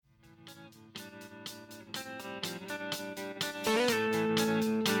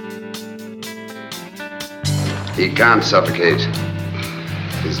He can't suffocate.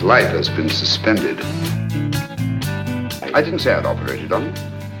 His life has been suspended. I didn't say I'd operated on him.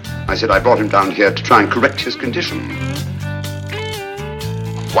 I said I brought him down here to try and correct his condition.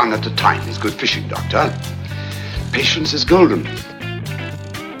 One at a time is good fishing, Doctor. Patience is golden.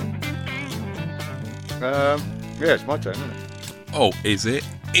 Yeah, it's my turn, isn't it? Oh, is it?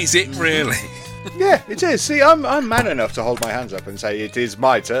 Is it really? Yeah, it is. See, I'm man enough to hold my hands up and say it is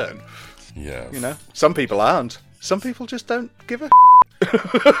my turn. Yeah. You know, some people aren't. Some people just don't give a.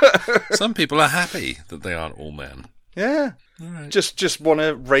 Some people are happy that they aren't all men. Yeah. Right. Just want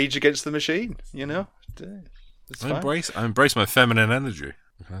to rage against the machine. You know. It's I embrace my feminine energy.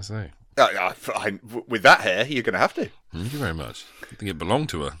 What can I say? With that hair, you're going to have to. Thank you very much. I think it belonged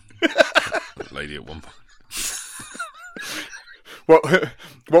to a lady at one point.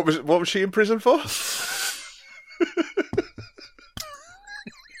 What was she in prison for?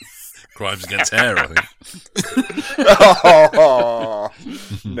 Crimes against hair, I think. Oh,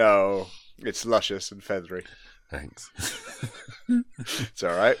 no, it's luscious and feathery. Thanks. It's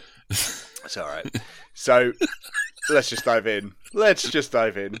all right. It's all right. So let's just dive in.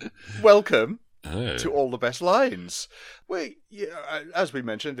 Welcome to All the Best Lines. As we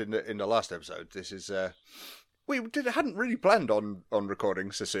mentioned in the last episode, this is hadn't really planned on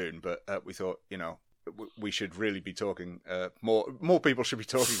recording so soon, but we thought, we should really be talking. More people should be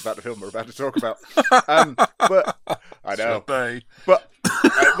talking about the film we're about to talk about. But I know. But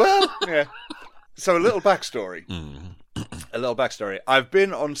well, yeah. So a little backstory. I've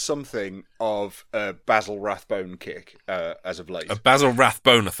been on something of a Basil Rathbone kick as of late. A Basil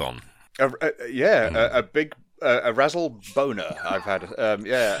Rathbone-a-thon. A big a razzle boner I've had.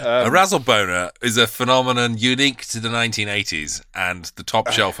 A razzle boner is a phenomenon unique to the 1980s and the top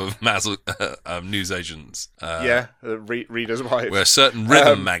shelf of newsagents. Readers' Wives. Where certain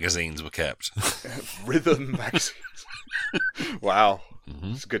rhythm magazines were kept. Rhythm magazines. Wow.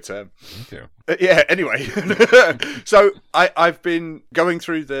 Mm-hmm. It's a good term. Thank you. Anyway. So I've been going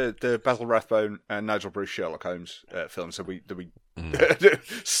through the Basil Rathbone and Nigel Bruce Sherlock Holmes films that we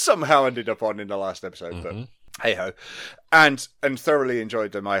somehow ended up on in the last episode, but hey-ho. And thoroughly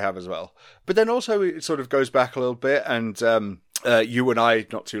enjoyed them, I have as well. But then also it sort of goes back a little bit, and you and I,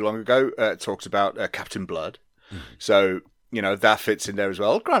 not too long ago, talked about Captain Blood. So, that fits in there as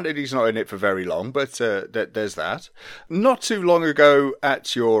well. Granted, he's not in it for very long, but there's that. Not too long ago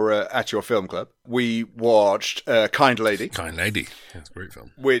at your film club, we watched Kind Lady. Kind Lady. Yeah, it's a great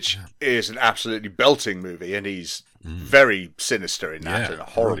film. Which is an absolutely belting movie, and he's very sinister in that, and a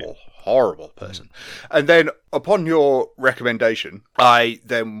horrible person. And then, upon your recommendation, I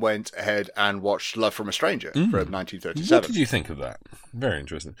then went ahead and watched Love from a Stranger from 1937. What did you think of that? Very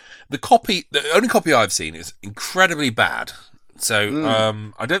interesting. The only copy I've seen is incredibly bad.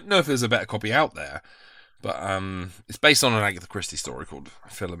 So I don't know if there's a better copy out there, but it's based on an Agatha Christie story called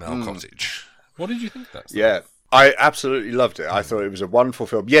Philomel Cottage. What did you think of that story? Yeah, I absolutely loved it. I thought it was a wonderful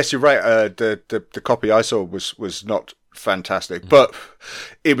film. Yes, you're right. The copy I saw was not fantastic, but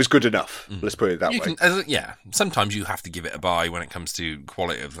it was good enough. Let's put it that way. Sometimes you have to give it a buy when it comes to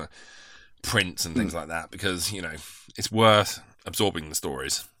quality of prints and things like that, because it's worth absorbing the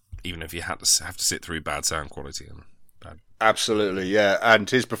stories, even if you have to sit through bad sound quality and bad. Absolutely, yeah. And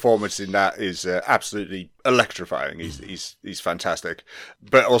his performance in that is absolutely electrifying. He's fantastic,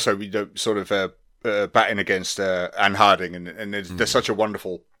 but also sort of batting against Anne Harding, and there's such a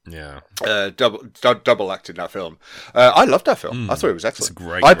wonderful. Yeah, double act in that film. I loved that film. I thought it was excellent. It's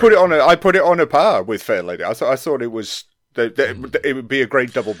great. I put it on a par with Fair Lady. I thought it was it would be a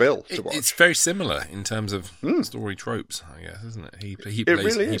great double bill to watch. It's very similar in terms of story tropes, I guess, isn't it?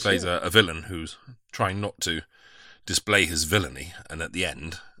 He plays a villain who's trying not to display his villainy, and at the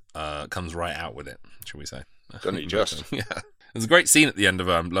end comes right out with it. Shall we say? Doesn't he just? Yeah. There's a great scene at the end of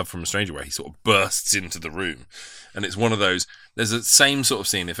Love from a Stranger where he sort of bursts into the room. And it's one of those... There's the same sort of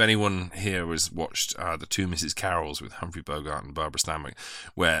scene. If anyone here has watched The Two Mrs. Carrolls with Humphrey Bogart and Barbara Stanwyck,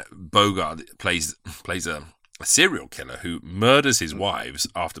 where Bogart plays a serial killer who murders his wives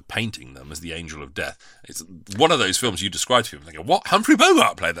after painting them as the angel of death. It's one of those films you describe to people thinking, what? Humphrey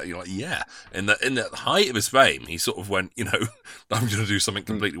Bogart played that? You're like, yeah. In the height of his fame, he sort of went, I'm going to do something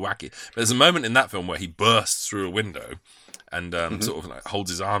completely wacky. But there's a moment in that film where he bursts through a window and sort of like holds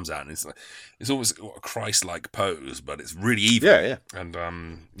his arms out, and it's almost a Christ-like pose, but it's really evil. Yeah. And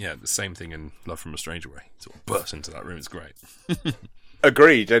the same thing in Love from a Stranger, where he sort of bursts into that room. It's great.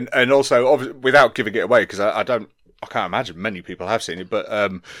 Agreed, and also obviously, without giving it away, because I can't imagine many people have seen it, but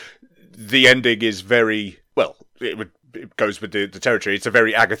the ending is very it goes with the territory. It's a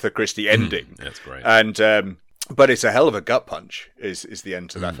very Agatha Christie ending. That's great. And But it's a hell of a gut punch, is the end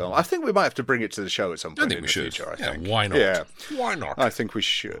to that film. I think we might have to bring it to the show at some point in the future, I think. Why not? Yeah. Why not? I think we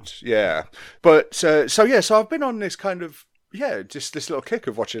should, yeah. But, so I've been on this kind of, just this little kick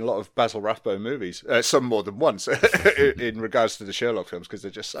of watching a lot of Basil Rathbone movies, some more than once, in regards to the Sherlock films, because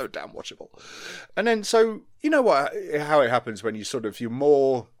they're just so damn watchable. And then, so, you know how it happens when you're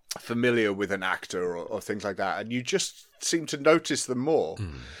more familiar with an actor or things like that, and you just seem to notice them more.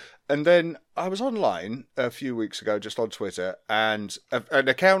 And then I was online a few weeks ago, just on Twitter, and an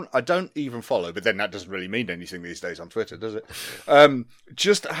account I don't even follow, but then that doesn't really mean anything these days on Twitter, does it?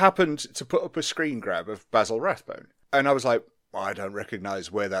 Just happened to put up a screen grab of Basil Rathbone. And I was like, I don't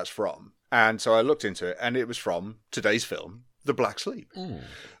recognise where that's from. And so I looked into it, and it was from today's film, The Black Sleep.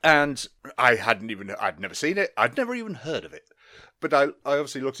 And I'd never seen it. I'd never even heard of it. But I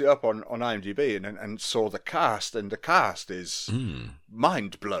obviously looked it up on IMDb and saw the cast, and the cast is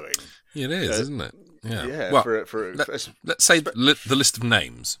mind-blowing. It is, isn't it? Yeah. Yeah. Well, let's say the list of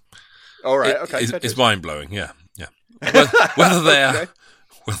names. All right. Okay. It's mind-blowing. Yeah. Whether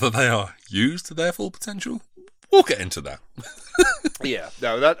they are used to their full potential, we'll get into that. Yeah.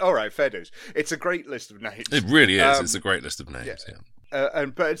 No. That. All right. Fair dues. It's a great list of names. It really is. It's a great list of names. Yeah.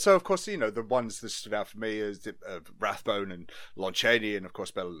 But so of course, the ones that stood out for me is Rathbone and Lon Chaney, and of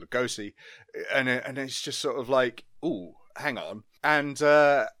course Bela Lugosi, and it's just sort of like, ooh, hang on, and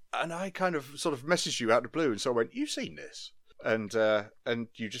I kind of sort of messaged you out of the blue, and so I went, you've seen this, and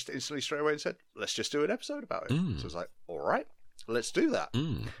you just instantly straight away and said, let's just do an episode about it. So I was like, all right, let's do that.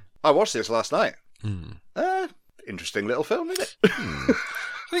 I watched this last night. Interesting little film, isn't it?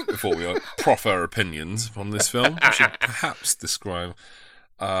 I think before we proffer opinions on this film, we should perhaps describe.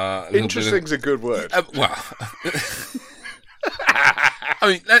 Interesting's a good word. I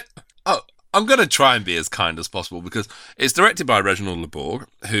mean, I'm going to try and be as kind as possible, because it's directed by Reginald Leborg,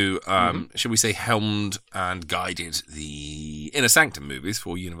 who, shall we say, helmed and guided the Inner Sanctum movies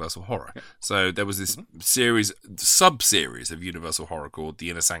for Universal Horror. So there was this sub-series of Universal Horror called the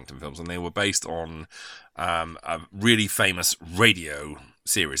Inner Sanctum films, and they were based on a really famous radio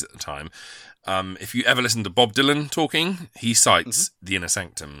series at the time. If you ever listen to Bob Dylan talking, he cites the Inner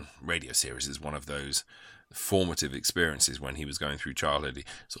Sanctum radio series as one of those formative experiences when he was going through childhood. He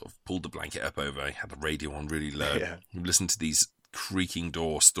sort of pulled the blanket up over, he had the radio on really low. He listened to these creaking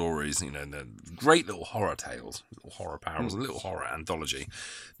door stories, the great little horror tales, little horror parables, a little horror anthology.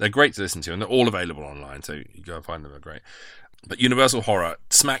 They're great to listen to, and they're all available online, so you go and find them. They're great. But Universal Horror,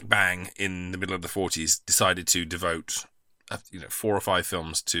 smack bang in the middle of the 40s, decided to devote 4 or 5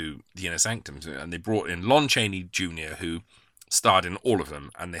 films to the Inner Sanctum, and they brought in Lon Chaney Jr., who starred in all of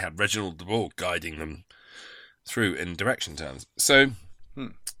them, and they had Reginald Leborg guiding them through in direction terms. So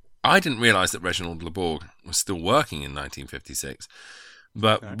I didn't realise that Reginald Leborg was still working in 1956,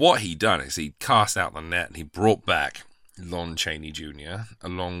 but what he'd done is he cast out the net and he brought back Lon Chaney Jr.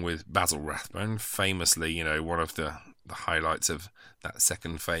 along with Basil Rathbone, famously, one of the highlights of that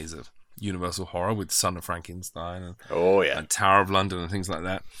second phase of Universal Horror with Son of Frankenstein and Tower of London and things like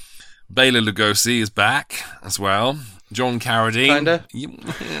that. Bela Lugosi is back as well. John Carradine. Kinda.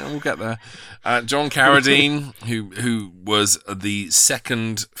 Yeah, we'll get there. John Carradine, who was the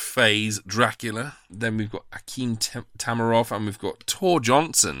second phase Dracula. Then we've got Akeem Tamaroff, and we've got Tor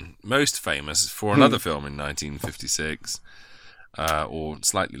Johnson, most famous for another film in 1956. Or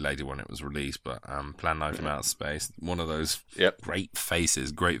slightly later when it was released, but Plan 9 from Outer Space, one of those great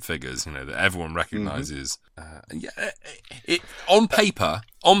faces, great figures, that everyone recognises. On paper,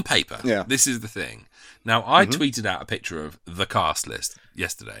 this is the thing. Now, I tweeted out a picture of the cast list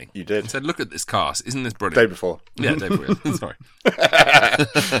yesterday. You did. And said, look at this cast. Isn't this brilliant? Day before. Yeah, day before. Sorry.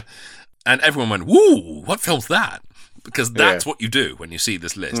 And everyone went, woo, what film's that? Because that's what you do when you see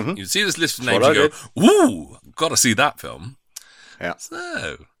this list. You see this list of names and you go, woo, got to see that film. Yeah.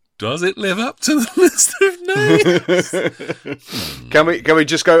 So, does it live up to the list of names? Can we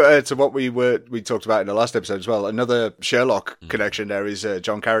just go to what we talked about in the last episode as well? Another Sherlock connection there is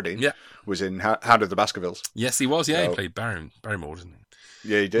John Carradine. Yeah, was in Hound of the Baskervilles. Yes, he was. Yeah, he played Barrymore, didn't he?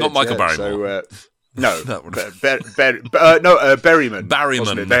 Yeah, he did. Not Michael Barrymore. So, no, Berryman.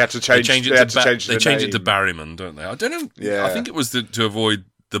 Barryman. They had to change. They changed it to Barryman, don't they? I don't know. Yeah. I think it was to avoid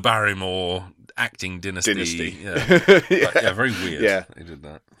the Barrymore acting dynasty. Yeah, very weird. Yeah, they did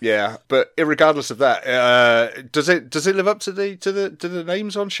that. Yeah, but regardless of that, does it live up to the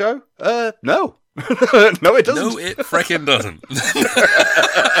names on show? No, no, it doesn't. No, it frickin' doesn't.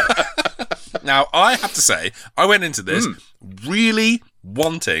 Now, I have to say, I went into this really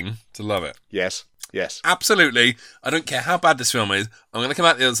wanting to love it. Yes. Absolutely. I don't care how bad this film is. I'm going to come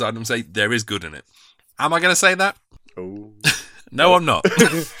out the other side and say there is good in it. Am I going to say that? Oh. No, I'm not.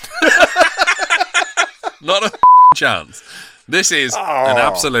 Not a chance. This is an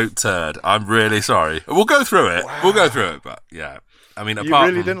absolute turd. I'm really sorry. We'll go through it. Wow. We'll go through it, but yeah. I mean, you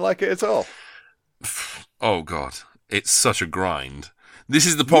really didn't like it at all? Oh, God. It's such a grind. This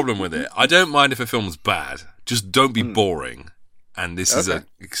is the problem with it. I don't mind if a film's bad. Just don't be boring. And this is an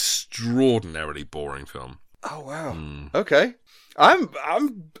extraordinarily boring film. Oh, wow. Okay. I'm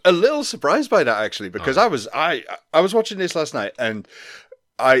a little surprised by that, actually, because I was watching this last night, and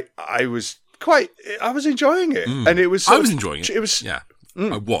I was enjoying it, and it was. I was enjoying it. It was. Yeah,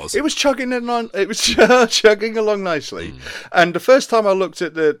 I was. It was chugging along. It was chugging along nicely. And the first time I looked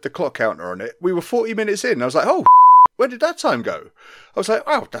at the clock counter on it, we were 40 minutes in. I was like, oh, where did that time go? I was like,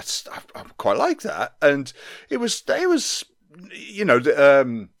 oh, I quite like that. And it was, you know,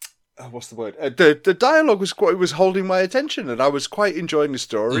 what's the word? The dialogue was holding my attention, and I was quite enjoying the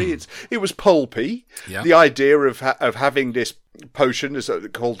story. It was pulpy. Yeah. The idea of having this potion is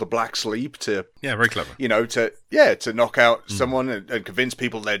called the Black Sleep to very clever. You know, to knock out someone and convince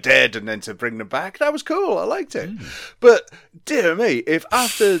people they're dead, and then to bring them back. That was cool. I liked it. But dear me, if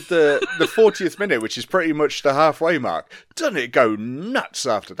after the 40th minute, which is pretty much the halfway mark, doesn't it go nuts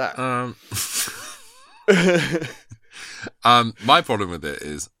after that? My problem with it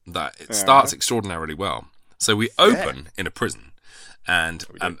is that it starts extraordinarily well. So we open in a prison, and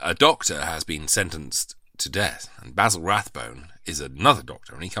a doctor has been sentenced to death, and Basil Rathbone is another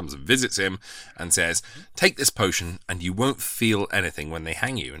doctor, and he comes and visits him and says, take this potion and you won't feel anything when they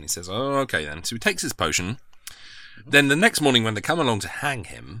hang you. And he says, oh, okay then. So he takes his potion. Then the next morning when they come along to hang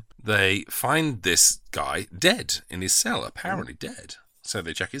him, they find this guy dead in his cell, apparently dead. So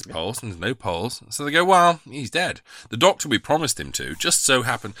they check his pulse, and there's no pulse. So they go, well, he's dead. The doctor we promised him to, just so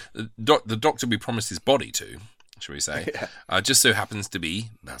happened, the doctor we promised his body to, shall we say, just so happens to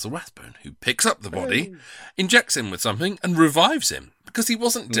be Basil Rathbone, who picks up the body, injects him with something, and revives him. Because he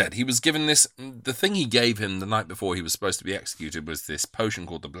wasn't dead. He was given this, the thing he gave him the night before he was supposed to be executed was this potion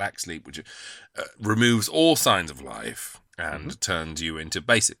called the Black Sleep, which removes all signs of life and turns you into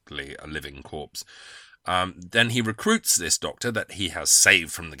basically a living corpse. Then he recruits this doctor that he has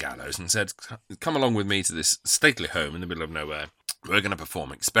saved from the gallows and said, come along with me to this stately home in the middle of nowhere. We're going to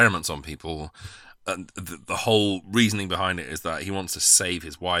perform experiments on people. And the whole reasoning behind it is that he wants to save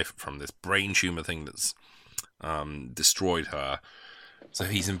his wife from this brain tumor thing that's destroyed her. So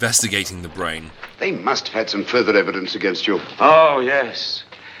he's investigating the brain. They must have had some further evidence against you. Oh, yes.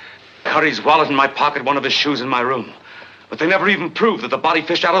 Curry's wallet in my pocket, one of his shoes in my room. But they never even proved that the body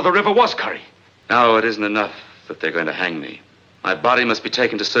fished out of the river was Curry. No, it isn't enough that they're going to hang me. My body must be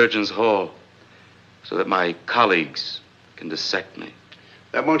taken to Surgeon's Hall so that my colleagues can dissect me.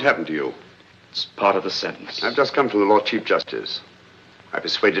 That won't happen to you. It's part of the sentence. I've just come from the Lord Chief Justice. I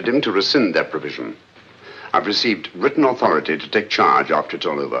persuaded him to rescind that provision. I've received written authority to take charge after it's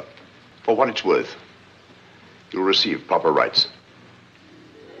all over. For what it's worth, you'll receive proper rights.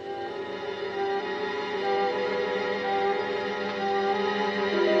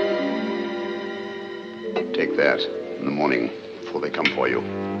 Take that in the morning before they come for you.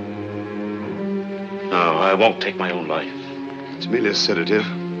 No, I won't take my own life. It's merely a sedative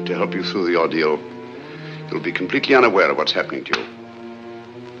to help you through the ordeal. You'll be completely unaware of what's happening to you.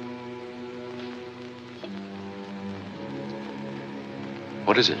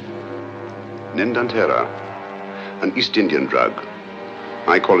 What is it? Nindantera, an East Indian drug.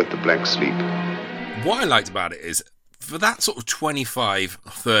 I call it the Black Sleep. What I liked about it is, for that sort of 25,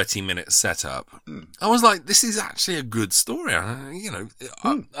 30-minute setup, I was like, this is actually a good story. And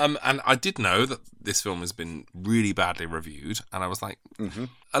I did know that this film has been really badly reviewed, and I was like,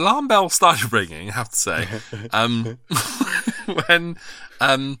 alarm bell started ringing, I have to say.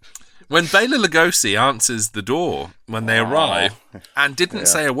 When Bela Lugosi answers the door when they arrive and didn't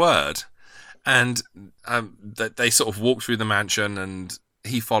say a word, and they sort of walk through the mansion and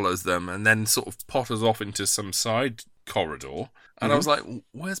he follows them and then sort of potters off into some side corridor, and I was like,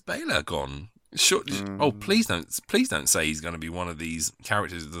 where's Bela gone? Please don't say he's going to be one of these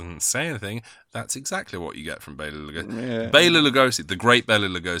characters who doesn't say anything. That's exactly what you get from Bela Lugosi. Bela Lugosi, the great Bela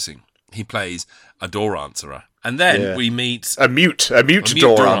Lugosi, he plays a door answerer. And then we meet a mute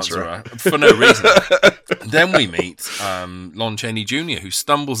door answerer for no reason. Then we meet Lon Chaney Jr., who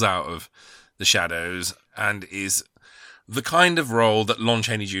stumbles out of the shadows and is the kind of role that Lon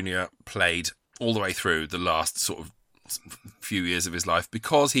Chaney Jr. played all the way through the last sort of few years of his life,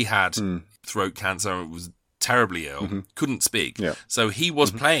 because he had throat cancer and was terribly ill, couldn't speak. So he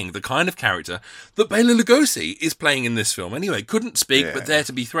was playing the kind of character that Bela Lugosi is playing in this film anyway. Couldn't speak, but there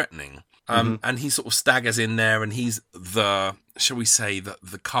to be threatening. And he sort of staggers in there, and he's the, shall we say,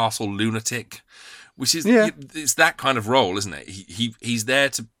 the castle lunatic, which is it's that kind of role, isn't it? He's there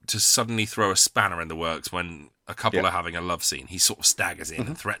to to suddenly throw a spanner in the works when a couple are having a love scene. He sort of staggers in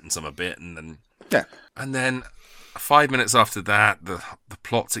and threatens them a bit, and then 5 minutes after that, the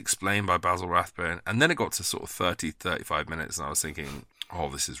plot's explained by Basil Rathbone, and then it got to sort of 35 minutes, and I was thinking, oh,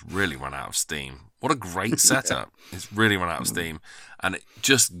 this has really run out of steam. What a great setup. It's really run out of steam. And it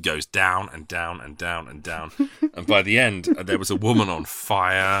just goes down and down and down and down. And by the end, there was a woman on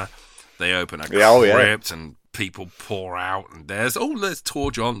fire. They open a crypt and people pour out. And there's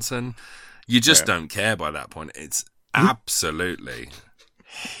Tor Johnson. You just don't care by that point. It's absolutely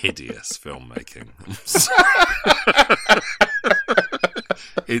hideous filmmaking.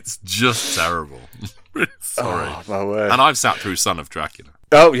 It's just terrible. Sorry. Oh, my word. And I've sat through Son of Dracula.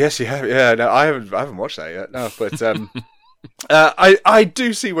 Oh yes, you have. Yeah, no, I haven't watched that yet. No, but I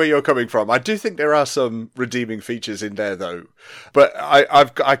do see where you're coming from. I do think there are some redeeming features in there, though. But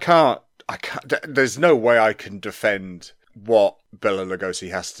I can't. There's no way I can defend what Bela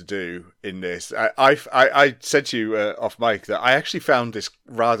Lugosi has to do in this. I said to you off mic that I actually found this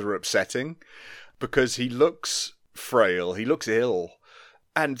rather upsetting because he looks frail, he looks ill,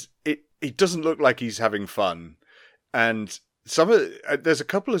 and it doesn't look like he's having fun. And there's a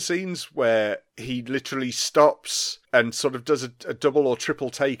couple of scenes where he literally stops and sort of does a double or triple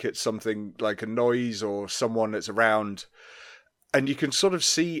take at something like a noise or someone that's around, and you can sort of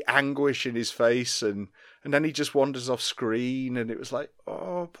see anguish in his face, and then he just wanders off screen, and it was like,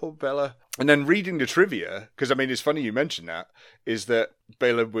 oh, poor Bela. And then reading the trivia, because I mean, it's funny you mention that, is that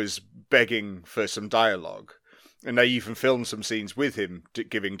Bela was begging for some dialogue. And they even filmed some scenes with him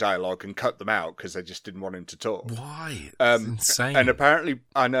giving dialogue and cut them out because they just didn't want him to talk. Why? It's insane. And apparently,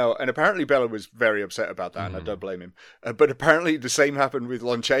 I know, and apparently Bela was very upset about that, and I don't blame him. But apparently the same happened with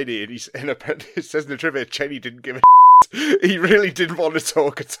Lon Chaney, and it says in the trivia, Chaney didn't give a he really didn't want to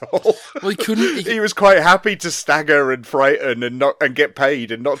talk at all. Well, he couldn't. He was quite happy to stagger and frighten and get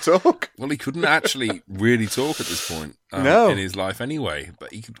paid and not talk. Well, he couldn't actually really talk at this point in his life anyway,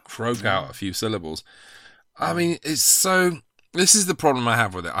 but he could croak out a few syllables. I mean, this is the problem I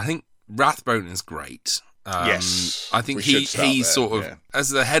have with it. I think Rathbone is great. Yes. I think he's sort of, as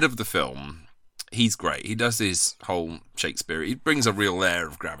the head of the film, he's great. He does his whole Shakespeare. He brings a real air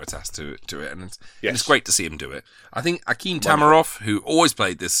of gravitas to it, and it's great to see him do it. I think Akim Tamiroff, who always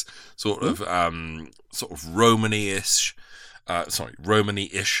played this sort of Romany-ish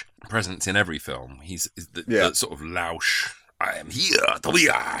presence in every film. He's the sort of louche. I am here to be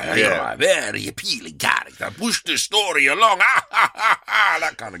a very appealing character. Push the story along.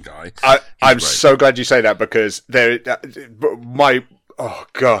 That kind of guy. I'm so glad you say that because oh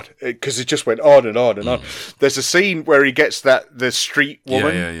God, because it just went on and on and on. There's a scene where he gets the street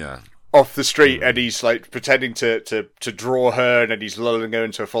woman off the street, and he's like pretending to draw her, and then he's lulling her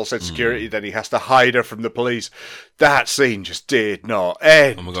into a false sense of security. Then he has to hide her from the police. That scene just did not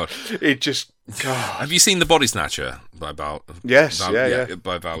end. Oh my God! It just. God. Have you seen The Body Snatcher by Val? Yes,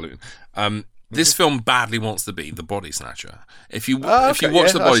 by Val Lewton. This film badly wants to be The Body Snatcher. If you watch The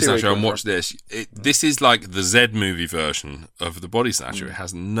Body Snatcher and watch this, this is like the Z movie version of The Body Snatcher. It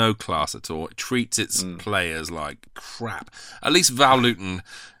has no class at all. It treats its players like crap. At least Val Lewton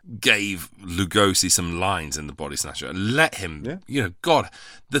gave Lugosi some lines in The Body Snatcher and let him, God,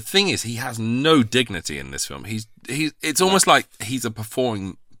 the thing is, he has no dignity in this film. It's almost like he's a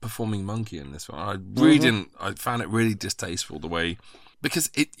performing monkey in this one. I really didn't. I found it really distasteful the way, because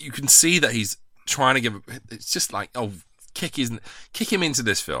you can see that he's trying to give. It's just like, kick him into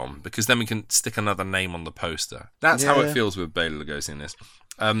this film because then we can stick another name on the poster. That's how it feels with Bela Lugosi in this.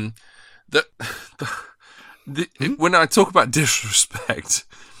 When I talk about disrespect,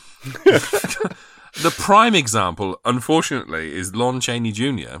 the prime example, unfortunately, is Lon Chaney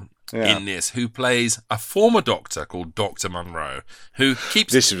Jr. In this, who plays a former doctor called Dr. Monroe, who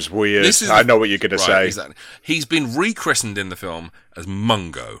keeps... This is weird. I know what you're going to say. Exactly. He's been rechristened in the film as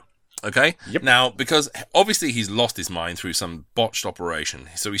Mungo. Okay? Yep. Now, because obviously he's lost his mind through some botched operation,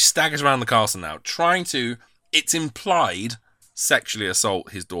 so he staggers around the castle now, trying to, it's implied, sexually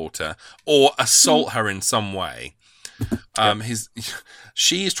assault his daughter, or assault her in some way.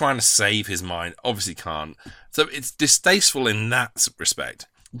 She is trying to save his mind, obviously can't. So it's distasteful in that respect.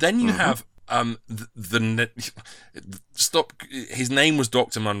 Then you have his name was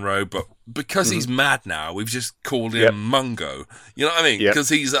Dr. Monroe, but because he's mad now, we've just called him Mungo. You know what I mean? Because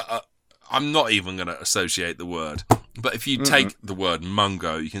he's I'm not even going to associate the word, but if you take the word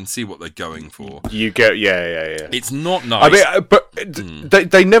Mungo, you can see what they're going for. You get It's not nice. I mean,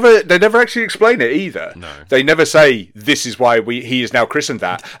 but they never actually explain it either. No, they never say this is why he is now christened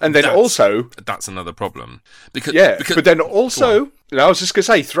that. And then that's another problem because but then also. I was just going to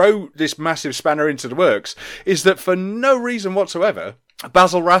say, throw this massive spanner into the works, is that for no reason whatsoever,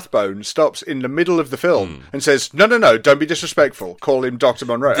 Basil Rathbone stops in the middle of the film and says, no, don't be disrespectful. Call him Dr.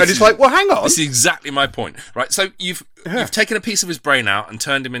 Monroe. And it's like, well, hang on. This is exactly my point, right? So you've taken a piece of his brain out and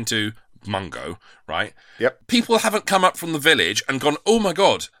turned him into Mungo, right? Yep. People haven't come up from the village and gone, oh my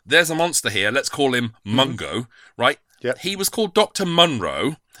God, there's a monster here. Let's call him Mungo, right? Yep. He was called Dr.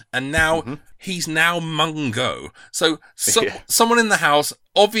 Munro, and now he's now Mungo. So someone in the house,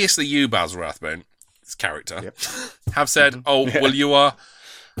 obviously you, Basil Rathbone, character, have said, well, you are,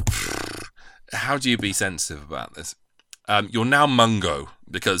 how do you be sensitive about this? You're now Mungo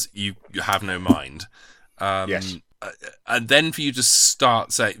because you have no mind. Yes. And then for you to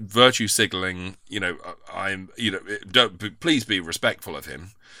start virtue signaling, please be respectful of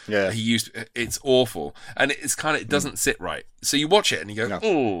him. Yeah. It's awful. And it's kind of, it doesn't sit right. So you watch it and you go,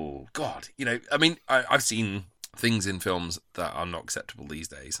 oh God, I mean, I've seen things in films that are not acceptable these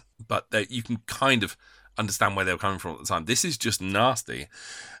days, but you can kind of understand where they were coming from at the time. This is just nasty,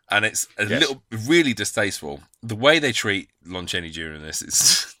 and it's little really distasteful. The way they treat Lon Chaney Jr. in this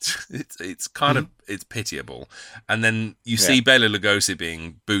is it's kind of it's pitiable. And then you see Bela Lugosi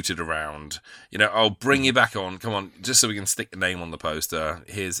being booted around. I'll bring you back on. Come on, just so we can stick your name on the poster.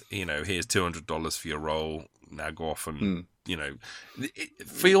 Here's $200 for your role. Now go off and. It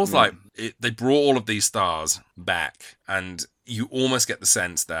feels like they brought all of these stars back, and you almost get the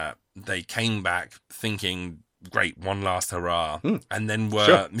sense that they came back thinking, great, one last hurrah, and then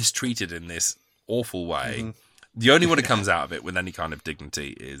were mistreated in this awful way. The only one who comes out of it with any kind of dignity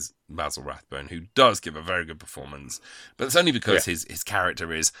is Basil Rathbone, who does give a very good performance, but it's only because his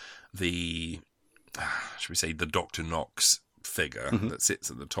character is the, should we say, the Dr. Knox figure that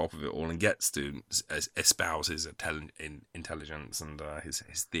sits at the top of it all and gets to espouse his intelligence and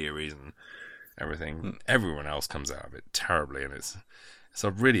his theories and everything. Everyone else comes out of it terribly, and it's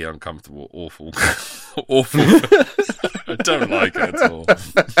a really uncomfortable, awful. I don't like it at all.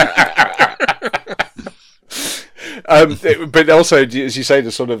 But also, as you say,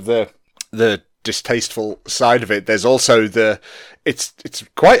 the sort of the distasteful side of it. There's also it's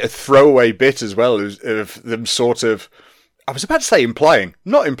quite a throwaway bit as well of them sort of. I was about to say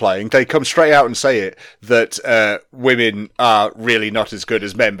not implying. They come straight out and say it that women are really not as good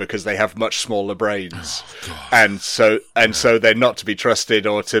as men because they have much smaller brains, and so they're not to be trusted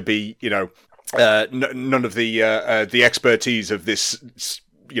or to be, none of the expertise of this,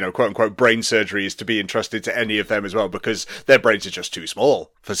 quote unquote brain surgery is to be entrusted to any of them as well because their brains are just too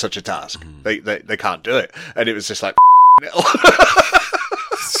small for such a task. They can't do it, and it was just like.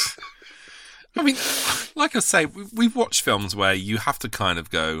 I mean, like I say, we've watched films where you have to kind of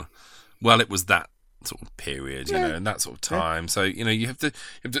go, well, it was that sort of period, and that sort of time. So, you have to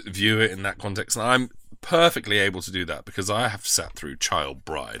view it in that context. And I'm perfectly able to do that because I have sat through Child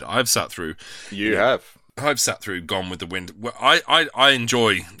Bride. I've sat through... I've sat through Gone with the Wind. Well, I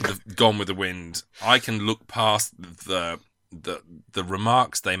enjoy Gone with the Wind. I can look past the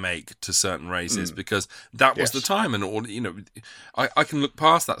remarks they make to certain races because that was the time, and all I can look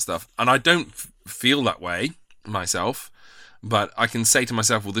past that stuff, and I don't feel that way myself, but I can say to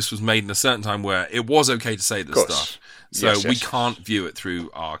myself, well, this was made in a certain time where it was okay to say this stuff, so we can't view it through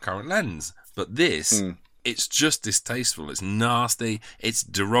our current lens. But this it's just distasteful, it's nasty, it's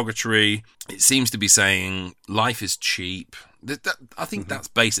derogatory, it seems to be saying life is cheap. I think that's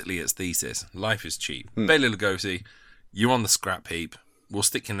basically its thesis. Life is cheap. Bela Lugosi, you're on the scrap heap. We'll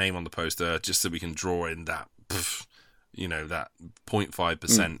stick your name on the poster just so we can draw in that, that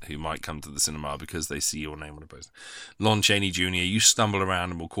 0.5% who might come to the cinema because they see your name on the poster. Lon Chaney Jr., you stumble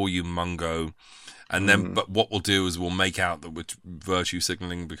around and we'll call you Mungo. And then, but what we'll do is we'll make out that we're virtue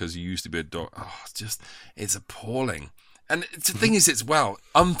signaling because you used to be a dog. Oh, it's appalling. And the thing is, it's,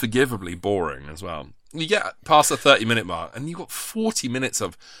 unforgivably boring as well. You get past the 30-minute mark and you've got 40 minutes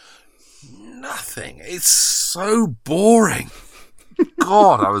of nothing. It's so boring.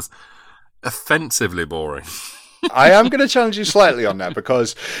 God, I was offensively boring. I am going to challenge you slightly on that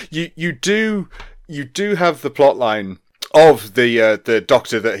because you do have the plot line of the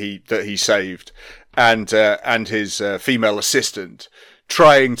doctor that he saved and his female assistant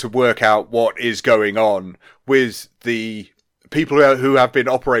trying to work out what is going on with the people who have been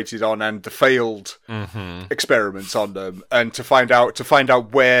operated on and the failed experiments on them, and to find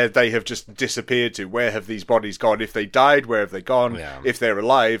out where they have just disappeared to. Where have these bodies gone? If they died, where have they gone? Yeah. If they're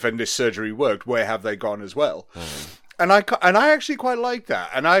alive and this surgery worked, where have they gone as well? And I actually quite like that,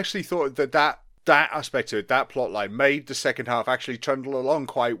 and I actually thought that aspect of it, that plot line, made the second half actually trundle along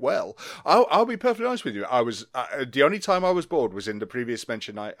quite well. I'll be perfectly honest with you. I was the only time I was bored was in the previous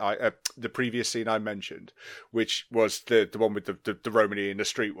the previous scene I mentioned, which was the one with the Romany and the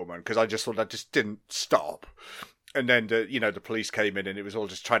street woman, because I just thought that just didn't stop. And then the police came in and it was all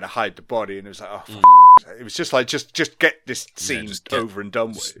just trying to hide the body, and it was like, it was just like just get this scene over and done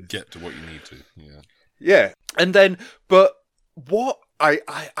with. Get to what you need to. Yeah. And then, but what I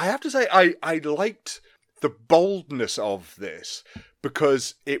have to say, I liked the boldness of this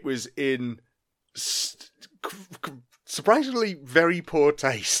because it was in surprisingly very poor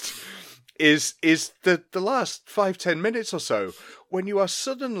taste. Is the last 5-10 minutes or so when you are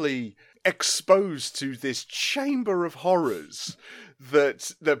suddenly exposed to this chamber of horrors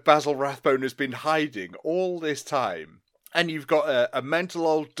that Basil Rathbone has been hiding all this time. And you've got a mental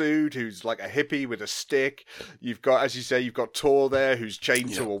old dude who's like a hippie with a stick. You've got, as you say, you've got Tor there who's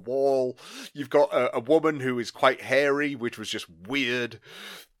chained to a wall. You've got a woman who is quite hairy, which was just weird.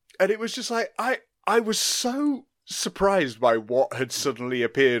 And it was just like, I was so surprised by what had suddenly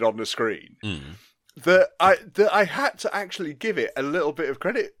appeared on the screen. That I had to actually give it a little bit of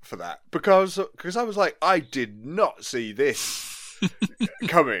credit for that because I was like, I did not see this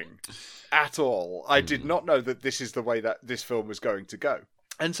coming at all. I did not know that this is the way that this film was going to go.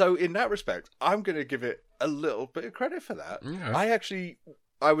 And so in that respect, I'm going to give it a little bit of credit for that.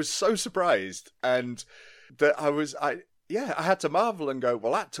 I was so surprised, and that I had to marvel and go,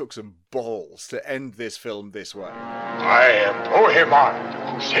 well, that took some balls to end this film this way. I am Bohemond, the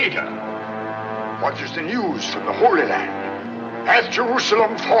Crusader. What is the news from the Holy Land? Hath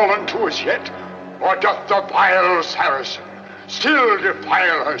Jerusalem fallen to us yet? Or doth the vile Saracen still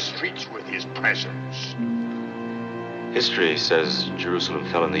defile her streets with his presence? History says Jerusalem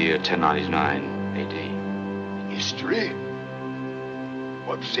fell in the year 1099 AD. History?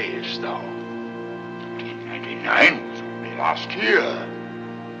 What sayest thou? 1099 was only last year.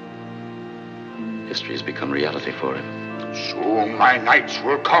 History has become reality for him. Soon my knights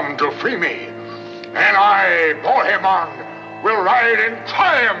will come to free me, and I, Bohemond, will ride in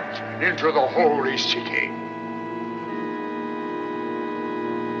triumph into the holy city.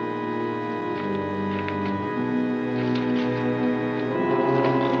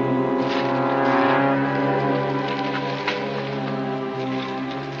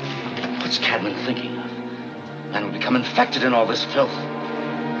 What's Cadman thinking of? Man will become infected in all this filth.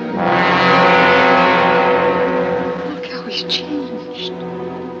 Look how he's changed.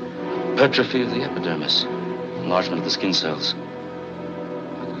 Hypertrophy of the epidermis, enlargement of the skin cells.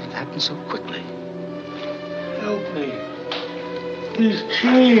 How could it happen so quickly? Help me. He's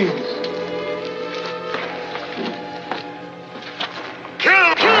changed.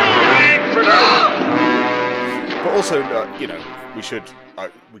 Kill! But also,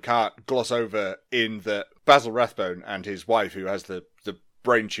 we can't gloss over in that Basil Rathbone and his wife, who has the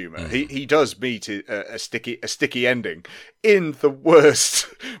brain tumor, he does meet a sticky ending in the worst,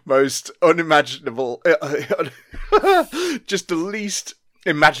 most unimaginable, just the least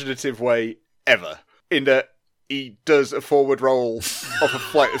imaginative way ever. In that he does a forward roll off a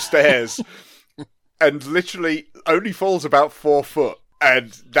flight of stairs and literally only falls about 4 foot. And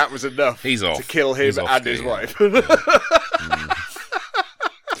that was enough to kill him and his wife.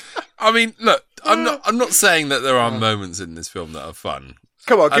 I mean, look, I'm not saying that there are moments in this film that are fun.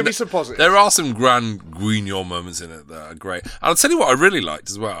 Come on, give me some positives. There are some grand guignol moments in it that are great. And I'll tell you what I really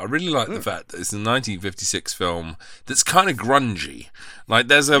liked as well. I really liked the fact that it's a 1956 film that's kind of grungy. Like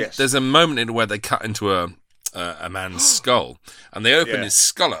there's a moment in where they cut into a man's skull and they open his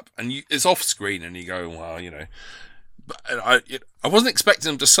skull up and it's off screen and you go, well, But I wasn't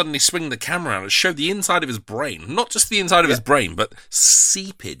expecting him to suddenly swing the camera around and show the inside of his brain. Not just the inside of his brain, but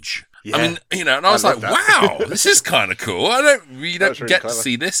seepage. Yeah. I mean, and I was like, wow, this is kind of cool. You don't really get to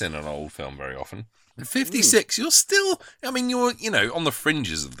see this in an old film very often. At 56, you're still, you're on the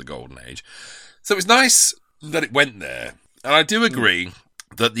fringes of the golden age. So it's nice that it went there. And I do agree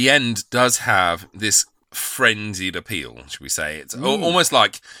that the end does have this frenzied appeal, should we say. It's almost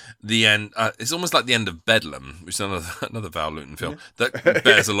like the end. It's almost like the end of Bedlam, which is another Val Lewton film that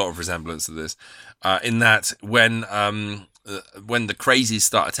bears a lot of resemblance to this. In that, when the crazies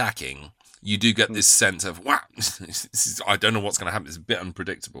start attacking, you do get this sense of wow, I don't know what's going to happen. It's a bit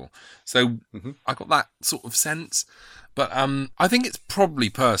unpredictable. So I got that sort of sense, but I think it's probably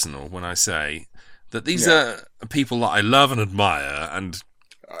personal when I say that these are people that I love and admire, and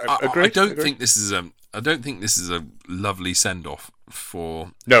I don't think this is a lovely send-off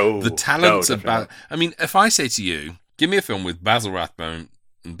for the talents of Basil. I mean, if I say to you, give me a film with Basil Rathbone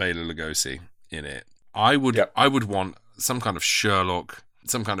and Bela Lugosi in it, I would want some kind of Sherlock,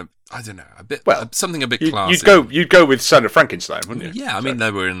 some kind of, I don't know, something a bit classy. You'd go with Son of Frankenstein, wouldn't you? Yeah, I mean, they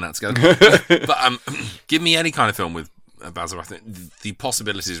were in that together. But give me any kind of film with Basil Rathbone. The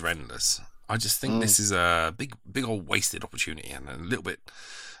possibilities are endless. I just think this is a big old wasted opportunity and a little bit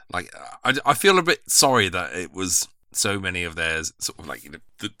Like, I feel a bit sorry that it was so many of theirs, sort of like,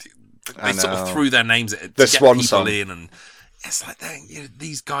 they sort of threw their names at it to get people song. in, and it's like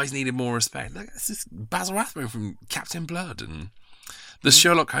these guys needed more respect. Like, this is Basil Rathbone from Captain Blood and the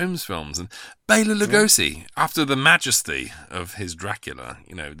Sherlock Holmes films, and Bela Lugosi, after the majesty of his Dracula,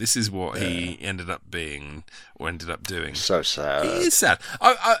 this is what he ended up being or ended up doing. So sad. It is sad.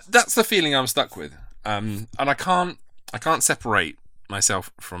 That's the feeling I'm stuck with, and I can't separate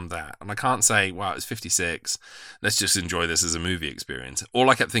myself from that, and I can't say, wow, it's 56, let's just enjoy this as a movie experience.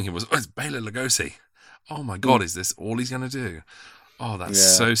 All I kept thinking was, it's Bela Lugosi. Oh my god, is this all he's going to do? Oh, that's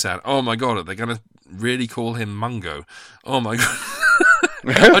so sad. Oh my god, are they going to really call him Mungo? Oh my god.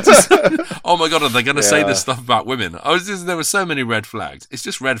 Oh my god, are they going to say this stuff about women? There were so many red flags. It's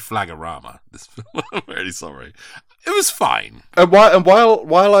just red flagorama. I'm really sorry. It was fine. And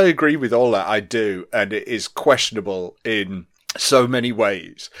while I agree with all that, I do, and it is questionable in so many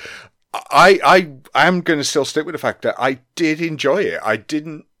ways, I am going to still stick with the fact that I did enjoy it. I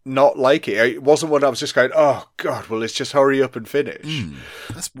didn't not like it. It wasn't one I was just going, oh god, well, let's just hurry up and finish.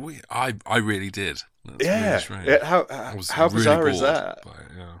 That's weird. I really did. That's really strange. How really bizarre bored is that?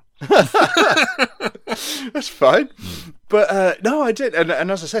 But, That's fine. But no, I did, and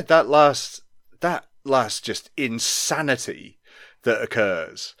as I said, that last just insanity that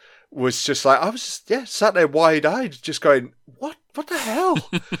occurs was just like, I was just, sat there wide-eyed, just going, what the hell?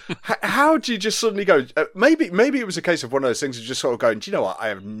 How do you just suddenly go? Maybe it was a case of one of those things of just sort of going, do you know what? I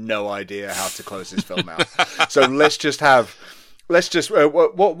have no idea how to close this film out. So let's just what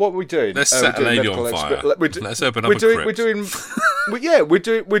are we doing? Let's set a lady on fire. Let's open up a crypt.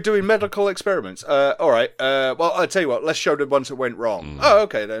 We're doing medical experiments. All right. Well, I'll tell you what. Let's show the ones that went wrong. Oh,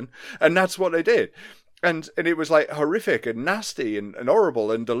 okay then. And that's what they did. And it was like horrific and nasty and horrible.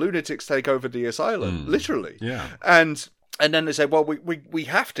 And the lunatics take over the asylum, literally. Yeah. And then they say, well, we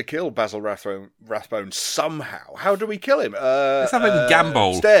have to kill Basil Rathbone somehow. How do we kill him? Let's have him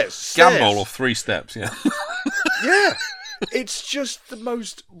gambol. Stairs. Gambol or 3 steps. Yeah. Yeah. It's just the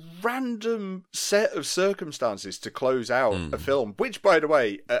most random set of circumstances to close out a film, which, by the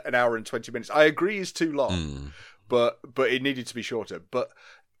way, an hour and 20 minutes, I agree is too long, but it needed to be shorter. But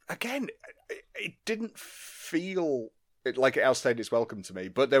again, it didn't feel like it outstayed its welcome to me,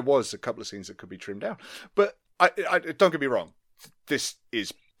 but there was a couple of scenes that could be trimmed down. But I don't get me wrong, this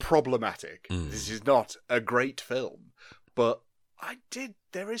is problematic. This is not a great film, but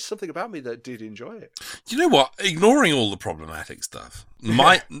there is something about me that did enjoy it. You know what? Ignoring all the problematic stuff,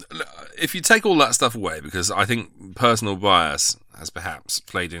 if you take all that stuff away, because I think personal bias has perhaps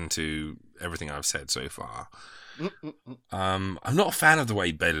played into everything I've said so far. I'm not a fan of the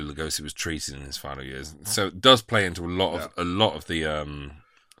way Bela Lugosi was treated in his final years, so it does play into a lot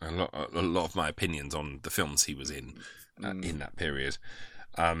of my opinions on the films he was in that period.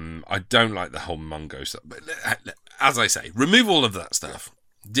 I don't like the whole Mungo stuff, but as I say, remove all of that stuff.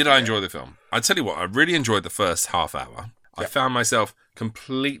 Did I enjoy the film? I tell you what, I really enjoyed the first half hour. I found myself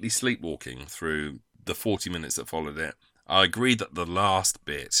completely sleepwalking through the 40 minutes that followed it. I agree that the last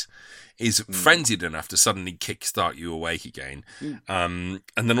bit is frenzied enough to suddenly kickstart you awake again. And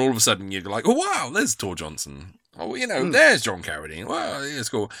then all of a sudden you're like, oh, wow, there's Tor Johnson. Oh, there's John Carradine. Wow, it's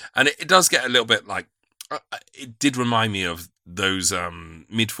cool. And it does get a little bit like, it did remind me of those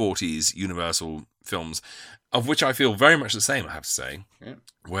mid-40s Universal films, of which I feel very much the same, I have to say,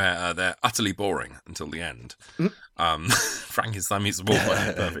 where they're utterly boring until the end. Frankenstein meets the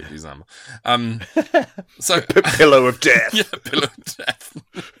Wolfman, perfect example. So Pillow of Death. Yeah, Pillow of Death.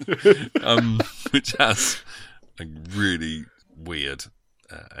 Which has a really weird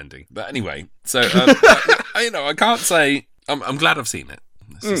ending. But anyway, so, I can't say, I'm glad I've seen it.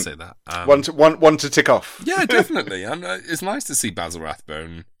 Let's just say that. One to tick off. Yeah, definitely. And it's nice to see Basil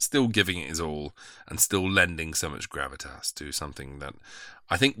Rathbone still giving it his all and still lending so much gravitas to something that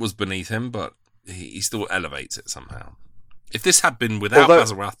I think was beneath him, but he still elevates it somehow. If this had been without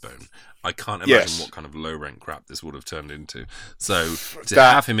Basil Rathbone, I can't imagine what kind of low-rent crap this would have turned into. So to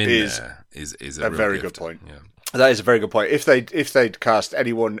have him in there is a very gift. good point. Yeah. That is a very good point. If they'd cast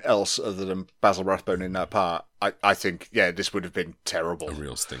anyone else other than Basil Rathbone in that part, I think this would have been terrible. A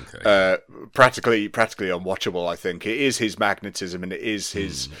real stinker. Practically unwatchable. I think it is his magnetism and it is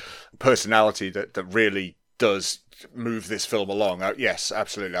his personality that really does move this film along. Yes,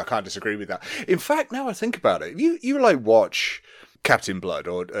 absolutely. I can't disagree with that. In fact, now I think about it, you like watch Captain Blood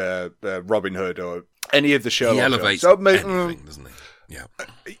or Robin Hood or any of the Sherlock. He elevates films. anything, doesn't he? Yeah.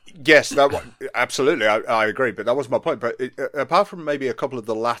 Yes, absolutely. I agree, but that was my point. But apart from maybe a couple of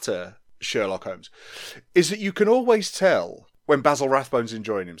the latter Sherlock Holmes, is that you can always tell when Basil Rathbone's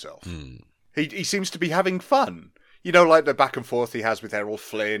enjoying himself. He seems to be having fun. you know, like the back and forth he has with Errol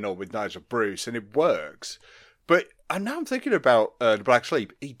Flynn or with Nigel Bruce, and it works. But and now I'm thinking about The Black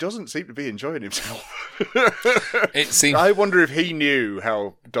Sleep. He doesn't seem to be enjoying himself. It seems. I wonder if he knew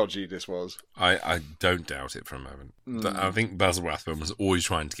how dodgy this was. I don't doubt it for a moment. But I think Basil Rathbone was always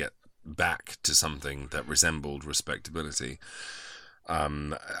trying to get back to something that resembled respectability. I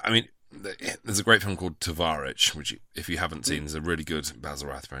mean, there's a great film called Tovarich, which, if you haven't seen, is a really good Basil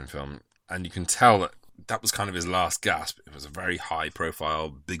Rathbone film. And you can tell that that was kind of his last gasp. It was a very high-profile,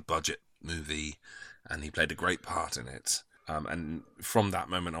 big-budget movie, and he played a great part in it. And from that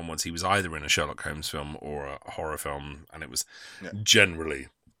moment onwards, he was either in a Sherlock Holmes film or a horror film, and it was generally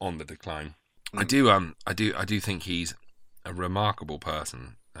on the decline. I do think he's a remarkable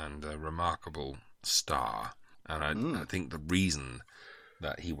person and a remarkable star, and I think the reason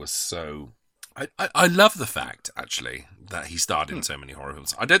that he was so. I love the fact, actually, that he starred in so many horror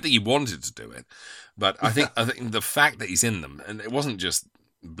films. I don't think he wanted to do it, but I think the fact that he's in them, and it wasn't just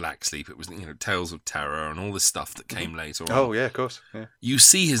Black Sleep, it was, you know, Tales of Terror and all this stuff that came later on. Oh yeah, of course. Yeah. You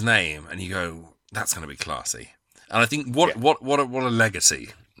see his name and you go, that's going to be classy. And I think what a legacy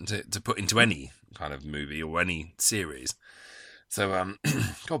to put into any kind of movie or any series. So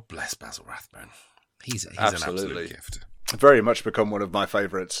God bless Basil Rathbone. He's an absolute gift. Very much become one of my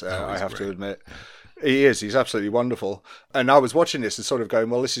favourites, I have to admit. He is. He's absolutely wonderful. And I was watching this and sort of going,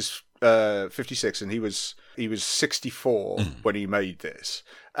 well, this is 56 and he was 64 when he made this.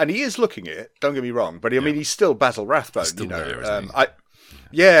 And he is looking it, don't get me wrong, but I mean, he's still Basil Rathbone, still you know. There, isn't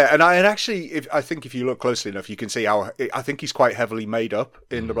he? And actually, I think if you look closely enough, you can see how I think he's quite heavily made up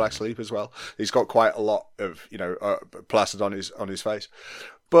in The Black Sleep as well. He's got quite a lot of, you know, plastered on his face.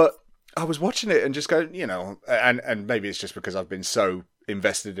 But I was watching it and just going, you know, and maybe it's just because I've been so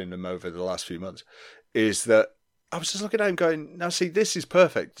invested in them over the last few months, is that I was just looking at him going, now see, this is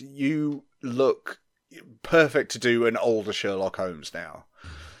perfect. You look perfect to do an older Sherlock Holmes now.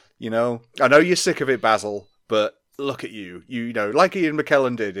 You know, I know you're sick of it, Basil, but look at you. You know, like Ian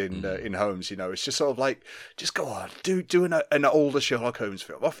McKellen did in Holmes. You know, it's just sort of like, just go on, do an older Sherlock Holmes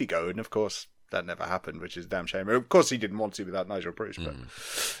film. Off you go. And of course, that never happened, which is a damn shame. Of course, he didn't want to without Nigel Bruce, but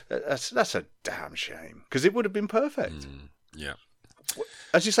that's a damn shame because it would have been perfect. Yeah.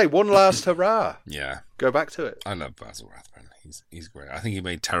 As you say, one last hurrah. Yeah. Go back to it. I love Basil Rathbone. He's great. I think he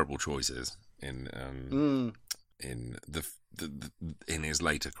made terrible choices in his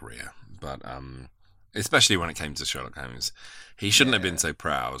later career, but especially when it came to Sherlock Holmes, he shouldn't have been so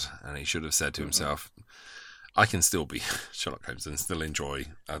proud, and he should have said to himself, "I can still be Sherlock Holmes and still enjoy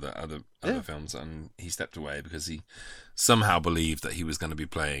other films." And he stepped away because he somehow believed that he was going to be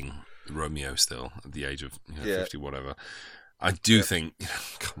playing Romeo still at the age of 50, whatever. I do think,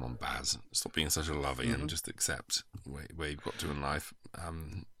 come on, Baz, stop being such a lovey and just accept where you've got to in life.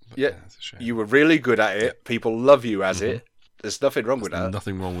 It's a shame. You were really good at it. Yeah. People love you as it. There's nothing wrong with that.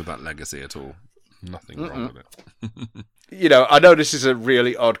 Nothing wrong with that legacy at all. Nothing wrong with it. You know, I know this is a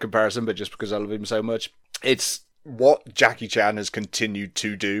really odd comparison, but just because I love him so much, it's what Jackie Chan has continued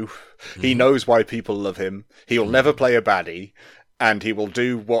to do. He knows why people love him. He'll never play a baddie. And he will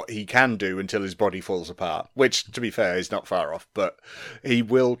do what he can do until his body falls apart, which, to be fair, is not far off. But he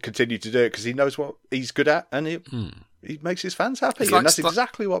will continue to do it because he knows what he's good at, and he makes his fans happy. And that's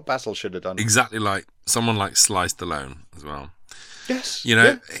exactly what Basil should have done. Exactly like someone like Sly Stallone as well. Yes. You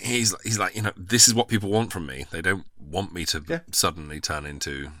know, he's like, you know, this is what people want from me. They don't want me to suddenly turn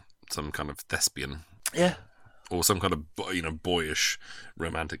into some kind of thespian. Yeah. Or some kind of, you know, boyish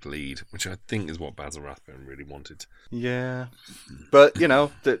romantic lead, which I think is what Basil Rathbone really wanted. Yeah, but you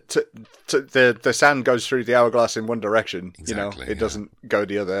know, the sand goes through the hourglass in one direction. Exactly, you know, it doesn't go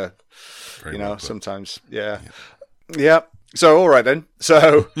the other. Very you know, well put. sometimes, yeah. So all right then.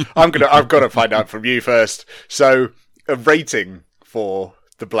 So I've got to find out from you first. So a rating for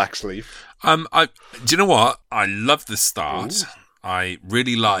The Black Sleep. Do you know what? I love the start. Ooh. I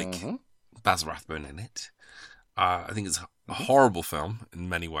really like Basil Rathbone in it. I think it's a horrible film in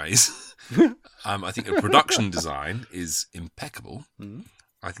many ways. I think the production design is impeccable.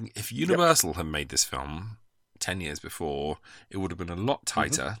 I think if Universal had made this film 10 years before, it would have been a lot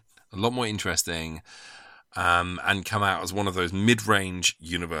tighter, a lot more interesting, and come out as one of those mid-range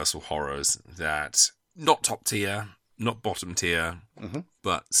Universal horrors that not top tier, not bottom tier,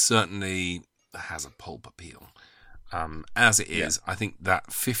 but certainly has a pulp appeal. As it is, I think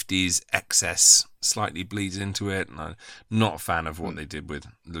that 50s excess slightly bleeds into it, and I'm not a fan of what they did with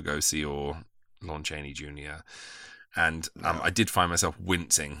Lugosi or Lon Chaney Jr. And I did find myself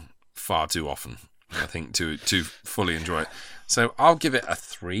wincing far too often, I think, to fully enjoy it. So I'll give it a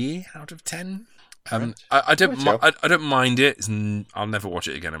 3 out of 10. I don't mind it. I'll never watch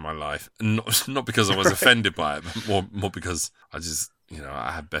it again in my life. Not because I was offended by it, but more because I just,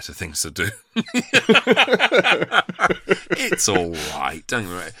 I had better things to do. It's all right. Don't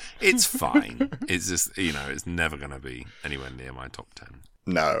worry. It's fine. It's just, it's never going to be anywhere near my top 10.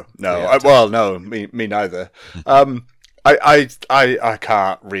 No. No, me neither. I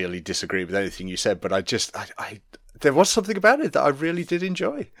can't really disagree with anything you said, but I there was something about it that I really did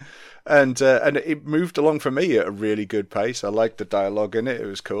enjoy. And it moved along for me at a really good pace. I liked the dialogue in it. It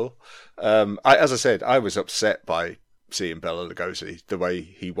was cool. As I said, I was upset by seeing Bela Lugosi, the way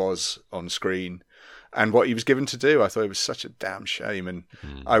he was on screen and what he was given to do. I thought it was such a damn shame. And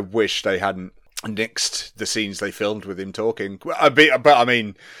I wish they hadn't nixed the scenes they filmed with him talking. But I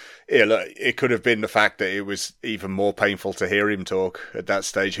mean, yeah, look, it could have been the fact that it was even more painful to hear him talk at that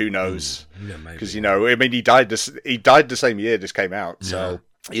stage. Who knows? Because, I mean, he died the same year this came out. So...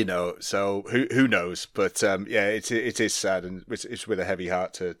 so who knows? But it is sad, and it's with a heavy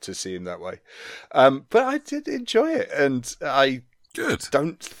heart to see him that way. But I did enjoy it, and I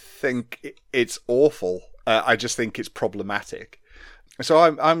don't think it's awful. I just think it's problematic. So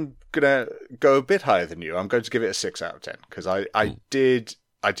I'm gonna go a bit higher than you. I'm going to give it a 6 out of 10 because I did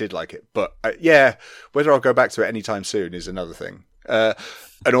like it. But whether I'll go back to it anytime soon is another thing.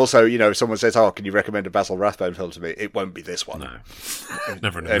 And also, if someone says, "Oh, can you recommend a Basil Rathbone film to me?" It won't be this one. No,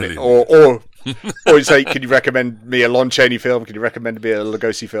 never in a million. Or you say, "Can you recommend me a Lon Chaney film? Can you recommend me a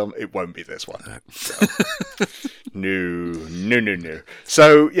Lugosi film?" It won't be this one. No.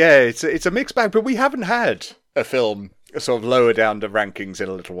 So it's a mixed bag. But we haven't had a film sort of lower down the rankings in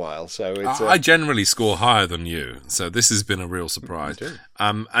a little while. So I generally score higher than you. So this has been a real surprise.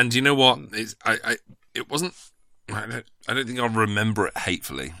 And you know what? It wasn't. I don't think I'll remember it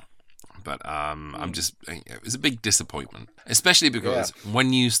hatefully, but it was a big disappointment, especially because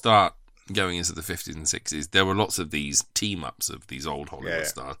when you start going into the 50s and 60s, there were lots of these team-ups of these old Hollywood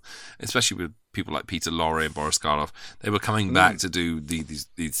stars, especially with people like Peter Lorre and Boris Karloff. They were coming back to do these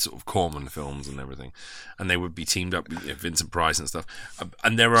sort of Corman films and everything, and they would be teamed up with Vincent Price and stuff.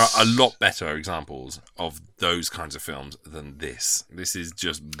 And there are a lot better examples of those kinds of films than this. This is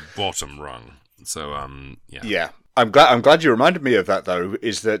just bottom rung. So I'm glad you reminded me of that, though.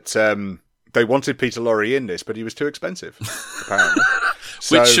 Is that they wanted Peter Lorre in this, but he was too expensive, apparently.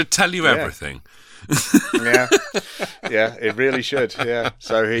 Which should tell you everything. Yeah, it really should. Yeah,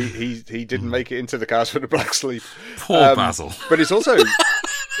 so he didn't make it into the cast for The Black Sleep. Poor Basil. But it's also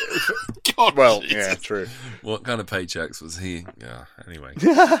God, well, Jesus. yeah, true. What kind of paychecks was he? Yeah. Anyway.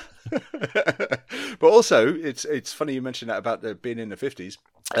 But also, it's funny you mentioned that about being in the 50s.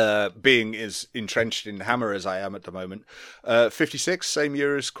 Being as entrenched in Hammer as I am at the moment, 56, same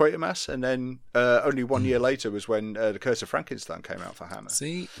year as Quatermass, and then only 1 year later was when The Curse of Frankenstein came out for Hammer.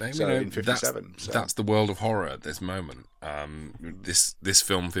 See, maybe in 57. That's the world of horror at this moment. This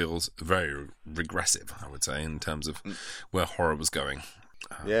film feels very regressive, I would say, in terms of where horror was going.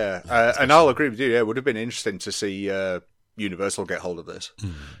 And I'll agree with you. Yeah, it would have been interesting to see Universal get hold of this.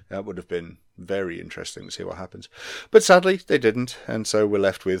 That would have been very interesting to see what happens. But sadly, they didn't, and so we're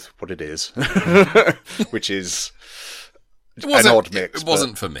left with what it is, which is an odd mix. It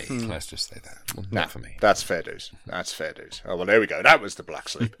wasn't for me. Let's just say that. Not for me. That's fair dues. Oh, well, there we go. That was The Black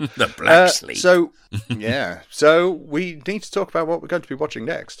Sleep. The Black Sleep. So we need to talk about what we're going to be watching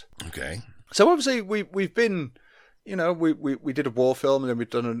next. Okay. So obviously, we've been... we did a war film, and then we've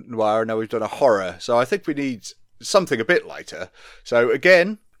done a noir, and now we've done a horror. So I think we need something a bit lighter. So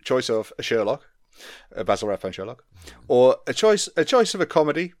again, choice of a Sherlock, a Basil Rathbone Sherlock, or a choice of a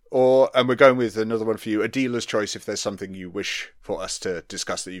comedy, and we're going with another one for you, a dealer's choice if there's something you wish for us to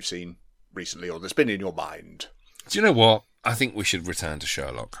discuss that you've seen recently or that's been in your mind. Do you know what? I think we should return to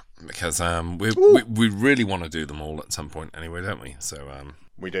Sherlock because we really want to do them all at some point anyway, don't we? So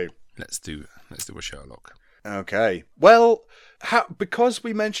we do. Let's do a Sherlock. Okay. Well, because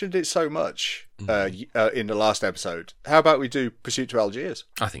we mentioned it so much in the last episode, how about we do Pursuit to Algiers?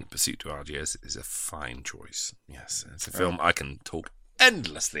 I think Pursuit to Algiers is a fine choice. Yes, it's a film I can talk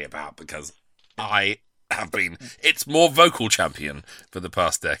endlessly about because I have been its more vocal champion for the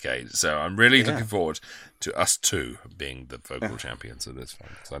past decade. So I'm really looking forward to us two being the vocal champions of this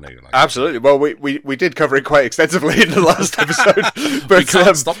film. So I know you like absolutely. Well, we did cover it quite extensively in the last episode. But we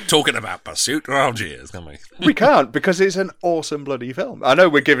can't stop talking about Pursuit to Algiers, can we? We can't, because it's an awesome bloody film. I know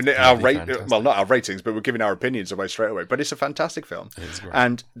we're giving it not our ratings, but we're giving our opinions away straight away. But it's a fantastic film. It is great.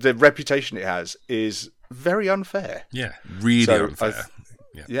 And the reputation it has is very unfair. Yeah, really unfair.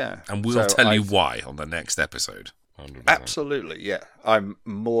 Yeah. And we'll tell you why on the next episode. 100%. Absolutely, yeah. I'm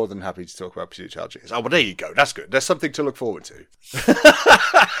more than happy to talk about Pursuit to Algiers. Oh, well, there you go. That's good. There's something to look forward to.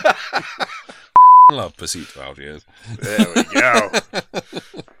 pursuit of Algiers. There we go.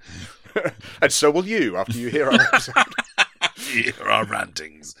 And so will you after you hear our episode. Here are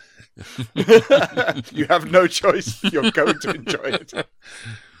rantings. You have no choice. You're going to enjoy it.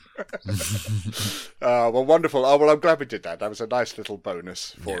 Well, wonderful. Oh, well, I'm glad we did that. That was a nice little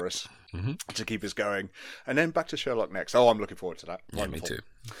bonus for us to keep us going. And then back to Sherlock next. Oh, I'm looking forward to that. Yeah, Wonderful. me too.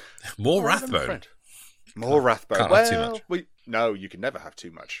 More Rathbone. More Rathbone. Can't Well, have too much. No, you can never have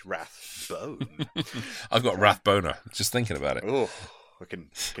too much Rathbone. I've got Rathboner. Just thinking about it. Oh, I can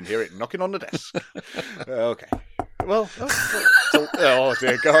hear it knocking on the desk. Okay. Well, oh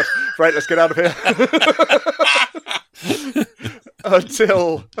dear God. Right, let's get out of here.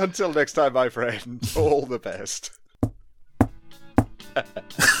 Until next time, my friend, all the best. Cut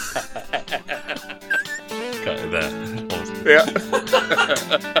it there. Yeah.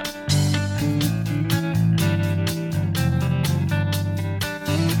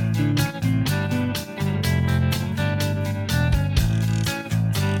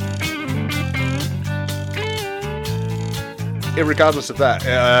 Irregardless of that,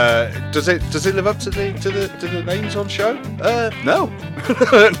 does it live up to the names on show? No,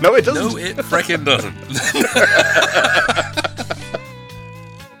 no, it doesn't. No, it frickin' doesn't.